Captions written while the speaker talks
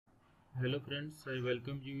Hello friends, I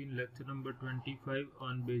welcome you in lecture number 25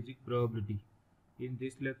 on basic probability. In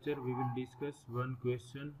this lecture we will discuss one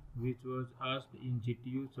question which was asked in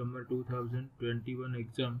GTU summer 2021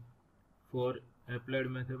 exam for applied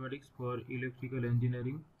mathematics for electrical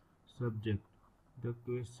engineering subject. The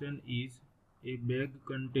question is, a bag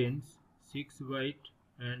contains 6 white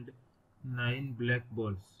and 9 black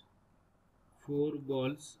balls. 4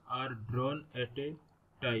 balls are drawn at a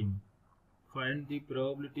time. Find the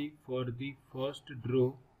probability for the first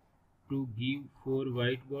draw to give 4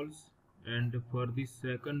 white balls and for the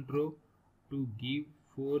second draw to give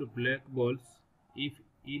 4 black balls if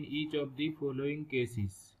in each of the following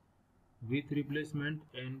cases, with replacement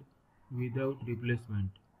and without replacement.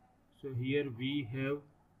 So here we have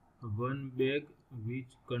one bag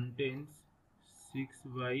which contains 6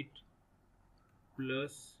 white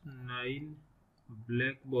plus 9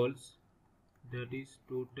 black balls, that is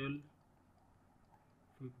total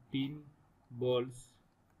 15 balls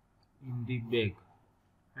in the bag,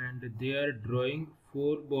 and they are drawing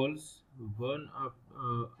 4 balls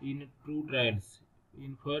in 2 trials.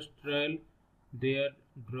 In first trial they are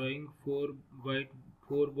drawing 4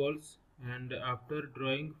 balls, and after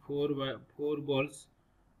drawing 4 balls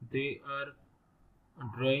they are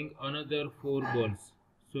drawing another 4 balls.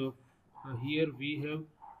 So here we have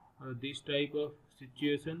this type of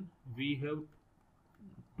situation. We have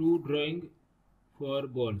 2 drawing 4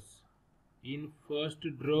 balls. In first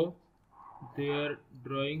draw they are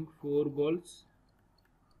drawing 4 balls,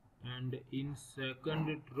 and in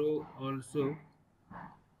second draw also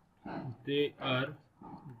they are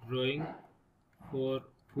drawing 4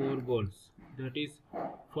 balls. That is,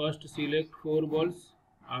 first select 4 balls,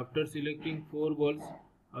 after selecting 4 balls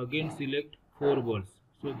again select 4 balls.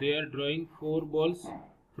 So they are drawing 4 balls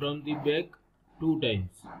from the bag 2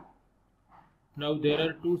 times. Now there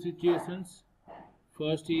are 2 situations.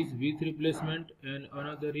 First is with replacement and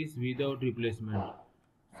another is without replacement.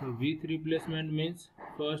 So with replacement means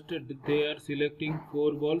first they are selecting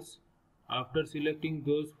 4 balls. After selecting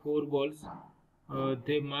those 4 balls,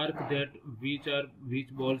 they mark that which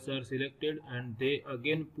balls are selected, and they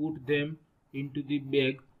again put them into the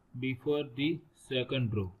bag before the second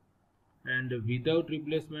draw. And without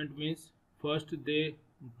replacement means first they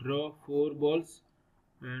draw 4 balls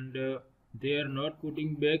and they are not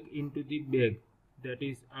putting back into the bag. That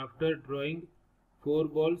is, after drawing 4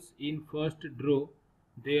 balls in first draw,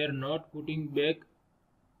 they are not putting back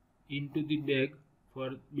into the bag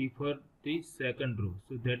before the second draw.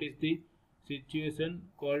 So that is the situation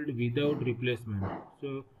called without replacement.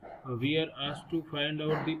 So we are asked to find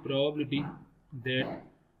out the probability that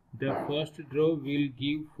the first draw will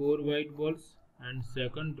give 4 white balls and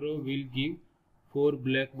second draw will give 4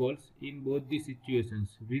 black balls in both the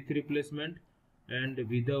situations, with replacement and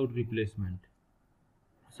without replacement.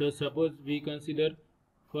 So suppose we consider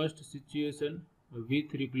first situation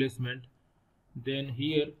with replacement, then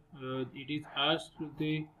here it is asked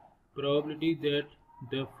the probability that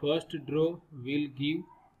the first draw will give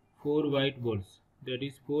 4 white balls. That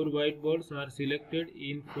is, 4 white balls are selected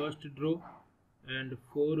in first draw and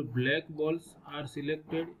 4 black balls are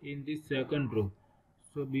selected in the second draw.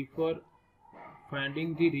 So before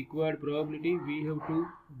finding the required probability, we have to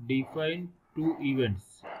define 2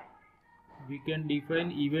 events. We can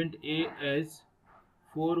define event A as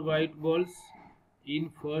 4 white balls in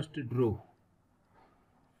first draw.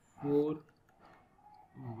 4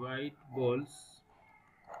 white balls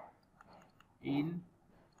in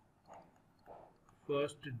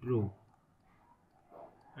first draw,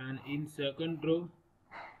 and in second draw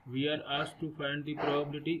we are asked to find the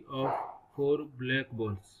probability of 4 black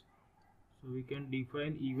balls. So we can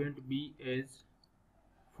define event B as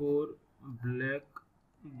 4 black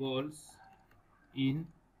balls in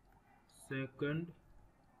second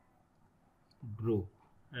draw,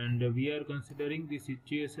 and we are considering the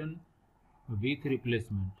situation with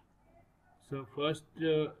replacement. So first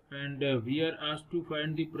we are asked to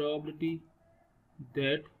find the probability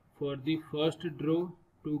that for the first draw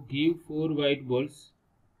to give 4 white balls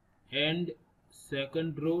and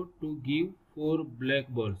second draw to give 4 black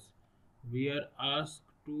balls. We are asked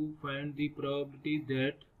to find the probability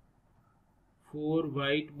that 4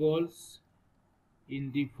 white balls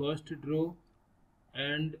in the first draw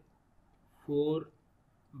and 4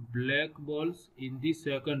 black balls in the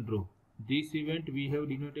second draw. This event we have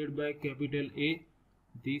denoted by capital A.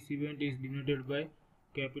 This event is denoted by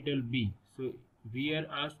capital B. So we are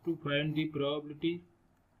asked to find the probability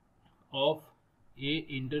of A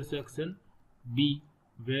intersection B,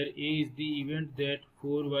 where A is the event that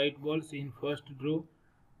 4 white balls in first draw,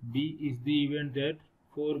 B is the event that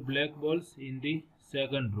 4 black balls in the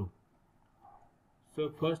second row. So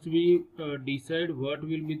first we decide what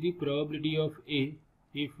will be the probability of A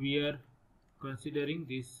if we are considering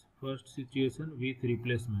this first situation with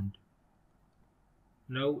replacement.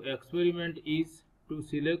 Now experiment is to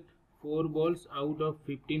select 4 balls out of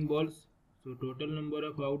 15 balls. So total number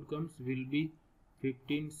of outcomes will be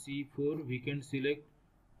 15C4. We can select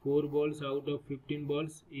 4 balls out of 15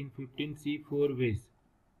 balls in 15C4 ways.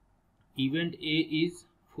 Event A is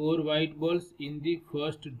 4 white balls in the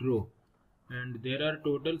first draw, and there are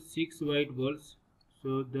total 6 white balls.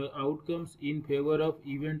 So the outcomes in favor of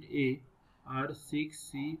event A are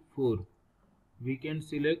 6C4. We can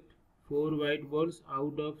select 4 white balls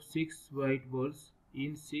out of 6 white balls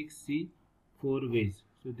in 6C4 ways.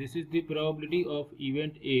 So this is the probability of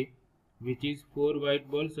event A, which is 4 white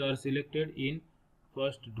balls are selected in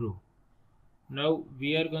first draw. Now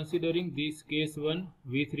we are considering this case 1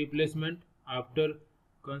 with replacement. After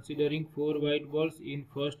considering 4 white balls in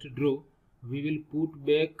first draw, we will put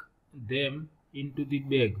back them into the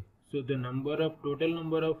bag. So the total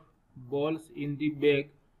number of balls in the bag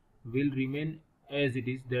will remain as it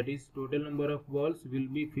is, that is total number of balls will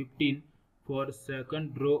be 15 for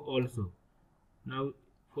second draw also. Now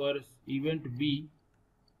for event B,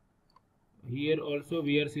 here also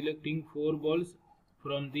we are selecting 4 balls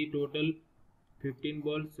from the total 15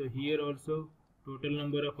 balls. So here also total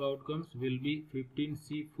number of outcomes will be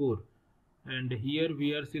 15C4, and here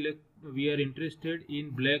we are interested in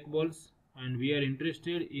black balls, and we are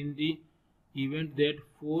interested in the event that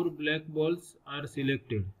 4 black balls are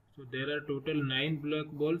selected. So there are total 9 black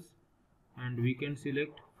balls, and we can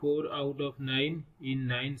select 4 out of 9 in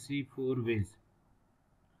 9C4 ways.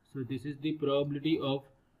 So this is the probability of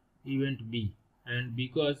event B, and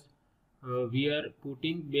because we are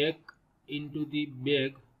putting back into the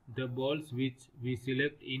bag the balls which we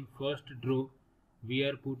select in first draw, we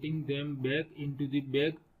are putting them back into the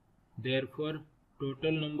bag. Therefore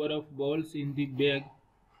total number of balls in the bag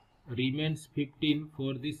remains 15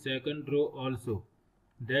 for the second draw also.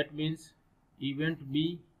 That means event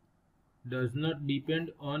B does not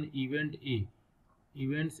depend on event A.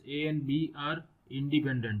 Events A and B are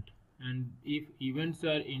independent, and if events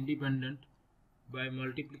are independent, by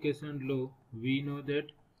multiplication law we know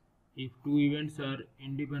that if 2 events are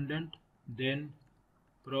independent, then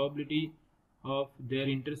probability of their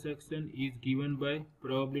intersection is given by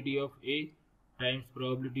probability of A times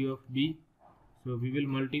probability of B. So we will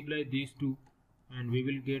multiply these two, and we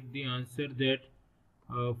will get the answer that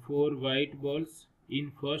 4 white balls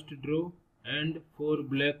in first draw and 4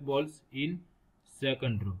 black balls in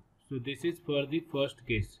second draw. So this is for the first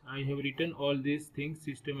case. I have written all these things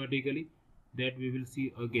systematically that we will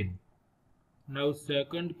see again. Now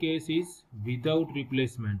second case is without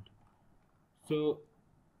replacement. So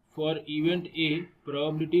for event A,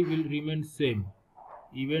 probability will remain same.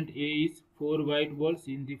 Event A is 4 white balls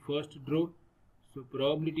in the first draw. So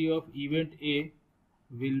probability of event A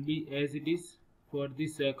will be as it is for the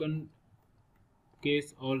second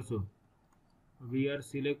case also. We are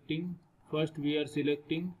selecting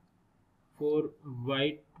 4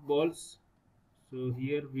 white balls. So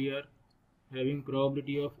here we are having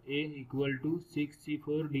probability of A equal to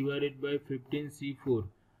 6C4 divided by 15C4,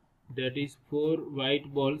 that is 4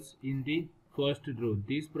 white balls in the first draw.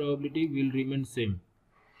 This probability will remain same.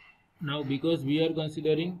 Now because we are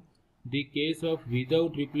considering the case of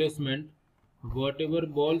without replacement, whatever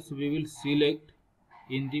balls we will select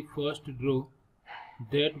in the first draw,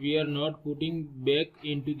 that we are not putting back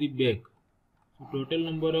into the bag. So total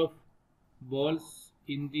number of balls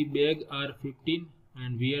in the bag are 15,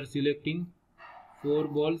 and we are selecting 4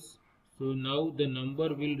 balls. So now the number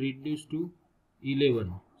will reduce to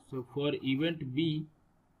 11. So for event B,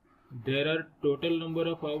 there are total number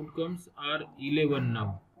of outcomes are 11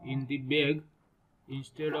 now in the bag.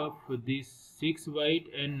 Instead of these 6 white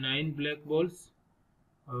and 9 black balls,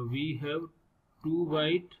 we have 2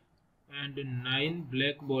 white and 9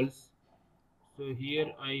 black balls. So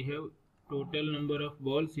here I have total number of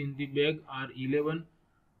balls in the bag are 11,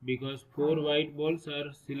 because 4 white balls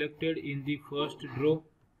are selected in the first draw,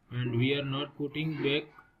 and we are not putting back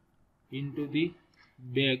into the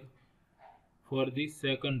bag for the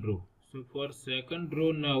second draw. So for second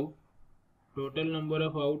draw now, total number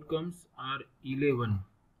of outcomes are 11.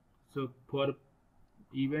 So for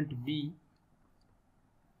event B,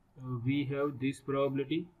 we have this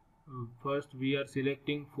probability. First we are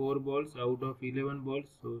selecting 4 balls out of 11 balls.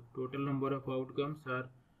 So total number of outcomes are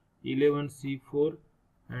 11C4,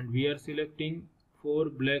 and we are selecting 4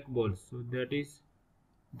 black balls. So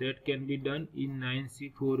that can be done in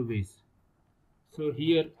 9C4 ways. So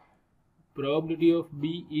here probability of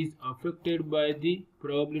B is affected by the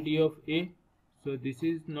probability of A. So this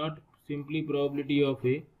is not simply probability of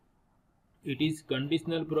A. It is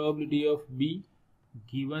conditional probability of B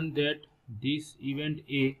given that this event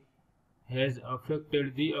A has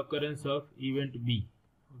affected the occurrence of event B.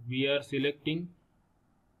 We are selecting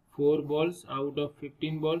 4 balls out of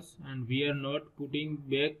 15 balls and we are not putting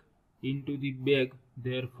back into the bag.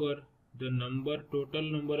 Therefore, the total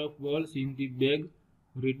number of balls in the bag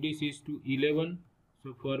reduces to 11.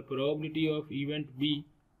 So for probability of event B,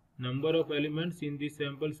 number of elements in the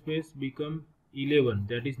sample space become 11.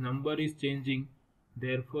 That is, number is changing.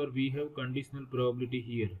 Therefore, we have conditional probability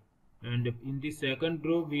here. And in the second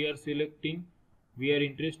row, we are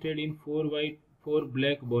interested in 4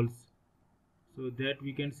 black balls. So that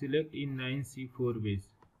we can select in 9C4 ways.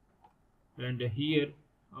 And here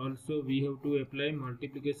also we have to apply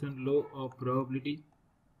multiplication law of probability,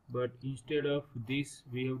 but instead of this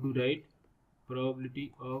we have to write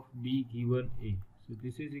probability of B given A. So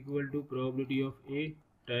this is equal to probability of A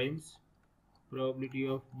times probability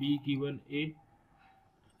of B given A,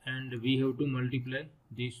 and we have to multiply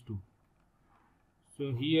these two.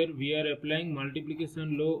 So here we are applying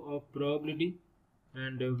multiplication law of probability,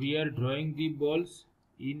 and we are drawing the balls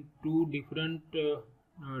in two different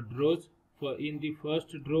draws. In the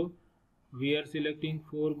first draw we are selecting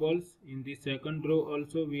 4 balls, in the second draw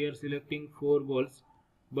also we are selecting 4 balls,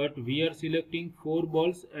 but we are selecting 4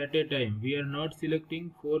 balls at a time. We are not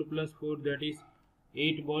selecting 4 plus 4, that is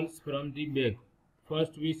 8 balls from the bag.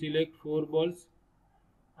 First we select 4 balls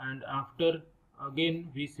and after again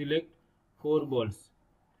we select 4 balls.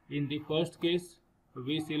 In the first case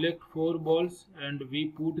we select 4 balls and we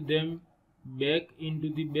put them back into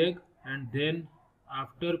the bag, and then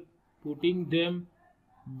after putting them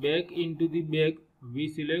back into the bag we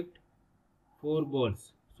select 4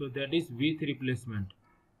 balls. So that is with replacement.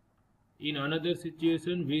 In another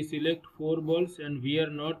situation we select 4 balls and we are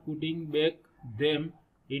not putting back them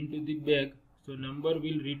into the bag, so number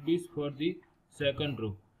will reduce for the second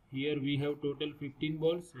row. Here we have total 15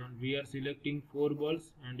 balls and we are selecting 4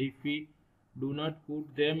 balls, and if we do not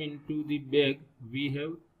put them into the bag we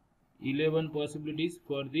have 11 possibilities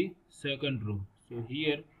for the second row. So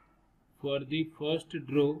here for the first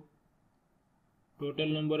draw total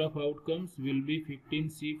number of outcomes will be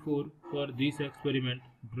 15C4 for this experiment,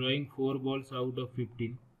 drawing 4 balls out of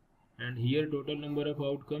 15, and here total number of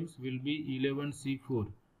outcomes will be 11C4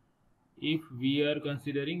 if we are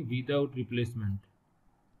considering without replacement.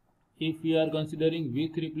 If we are considering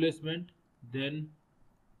with replacement, then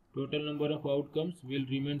total number of outcomes will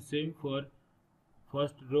remain same for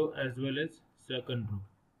first row as well as second row.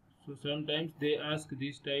 So sometimes they ask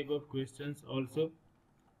this type of questions also.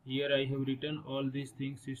 Here I have written all these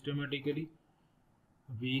things systematically.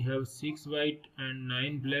 We have 6 white and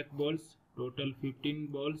 9 black balls, total 15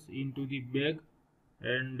 balls into the bag,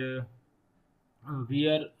 and we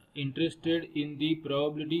are interested in the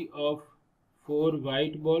probability of 4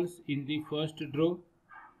 white balls in the first row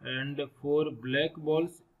and 4 black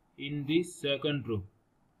balls in the second row.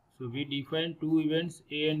 So we define two events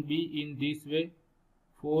A and B in this way.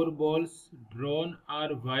 4 balls drawn are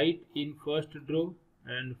white in first row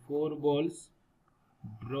and 4 balls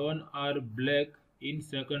drawn are black in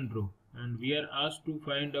second row, and we are asked to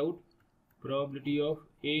find out probability of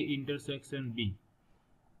A intersection B.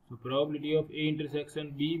 So probability of A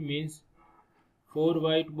intersection B means 4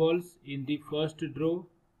 white balls in the first row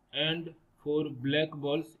and 4 black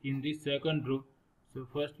balls in the second row. So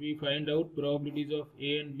first we find out probabilities of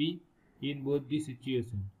A and B in both the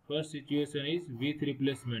situations. First situation is with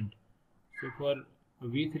replacement. So for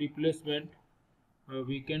with replacement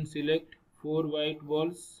we can select 4 white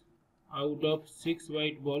balls out of 6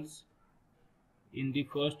 white balls. In the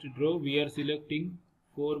first row we are selecting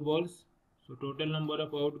 4 balls. So total number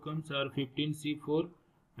of outcomes are 15C4,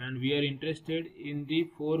 and we are interested in the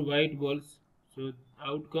 4 white balls. So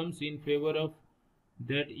outcomes in favor of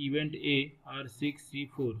that event A are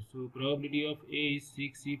 6C4. So probability of A is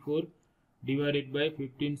 6C4 divided by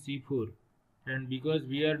 15C4. And because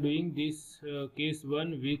we are doing this case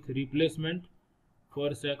 1 with replacement,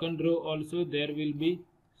 for second row also there will be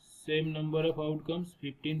same number of outcomes,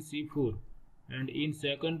 15C4. And in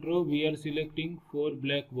second row we are selecting 4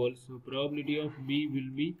 black balls. So probability of B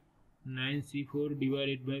will be 9C4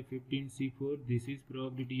 divided by 15C4. This is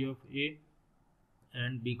probability of A.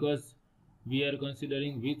 And because we are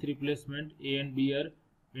considering with replacement, A and B are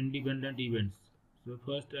independent events. So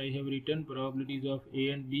first I have written probabilities of A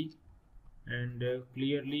and B, and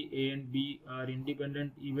clearly A and B are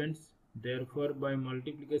independent events. Therefore by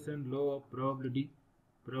multiplication law of probability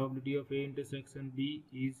of A intersection B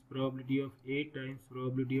is probability of A times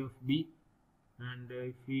probability of B, and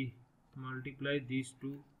if we multiply these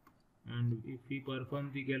two and if we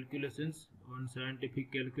perform the calculations on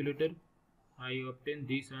scientific calculator, I obtain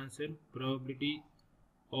this answer. Probability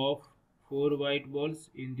of 4 white balls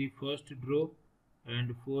in the first row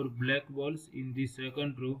and 4 black balls in the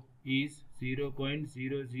second row is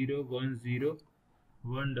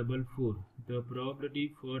 0.0010144. The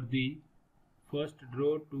probability for the first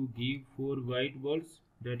row to give 4 white balls,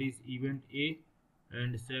 that is event A,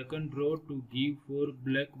 and second row to give 4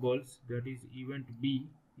 black balls, that is event B,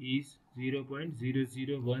 is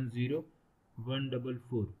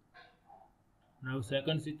 0.0010144. Now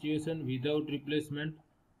second situation, without replacement.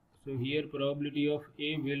 So here probability of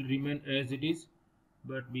A will remain as it is,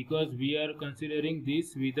 but because we are considering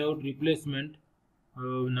this without replacement,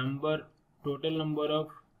 total number of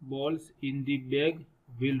balls in the bag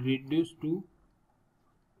will reduce to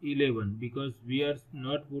 11, because we are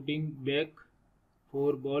not putting back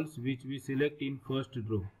 4 balls which we select in first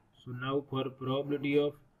row. So now for probability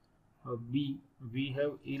of B, we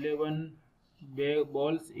have 11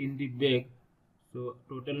 balls in the bag. So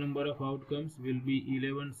total number of outcomes will be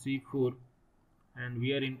 11C4, and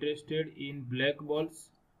we are interested in black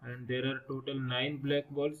balls, and there are total 9 black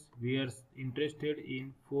balls. We are interested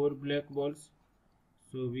in 4 black balls,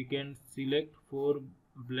 so we can select 4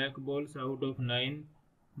 black balls out of 9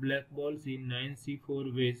 black balls in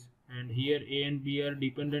 9C4 ways, and here A and B are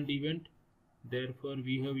dependent event, therefore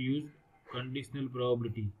we have used conditional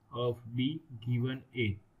probability of B given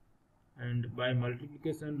A. And by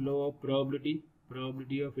multiplication law of probability,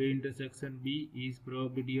 probability of A intersection B is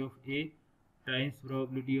probability of A times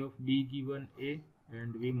probability of B given A,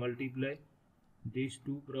 and we multiply these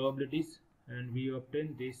two probabilities and we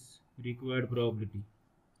obtain this required probability.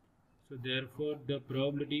 So therefore the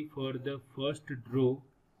probability for the first row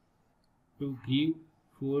to give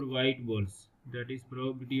 4 white balls, that is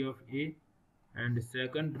probability of A, and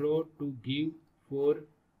second row to give 4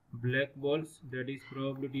 black balls, that is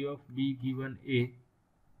probability of B given A,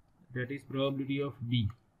 that is probability of B.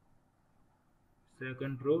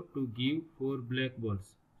 Second row to give 4 black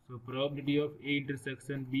balls. So probability of A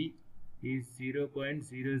intersection B is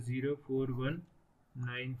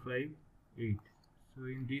 0.0041958. So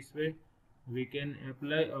in this way we can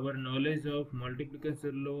apply our knowledge of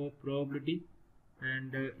multiplication law of probability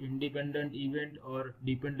and independent event or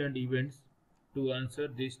dependent events to answer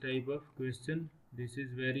this type of question. This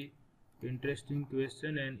is very interesting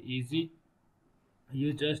question and easy.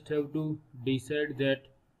 You just have to decide that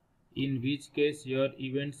in which case your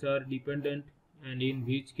events are dependent and in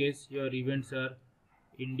which case your events are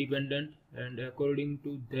independent, and according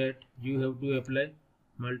to that you have to apply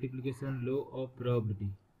multiplication law of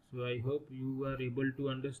probability. So I hope you are able to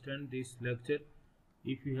understand this lecture.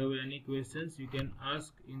 If you have any questions, you can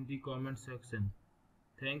ask in the comment section.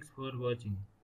 Thanks for watching.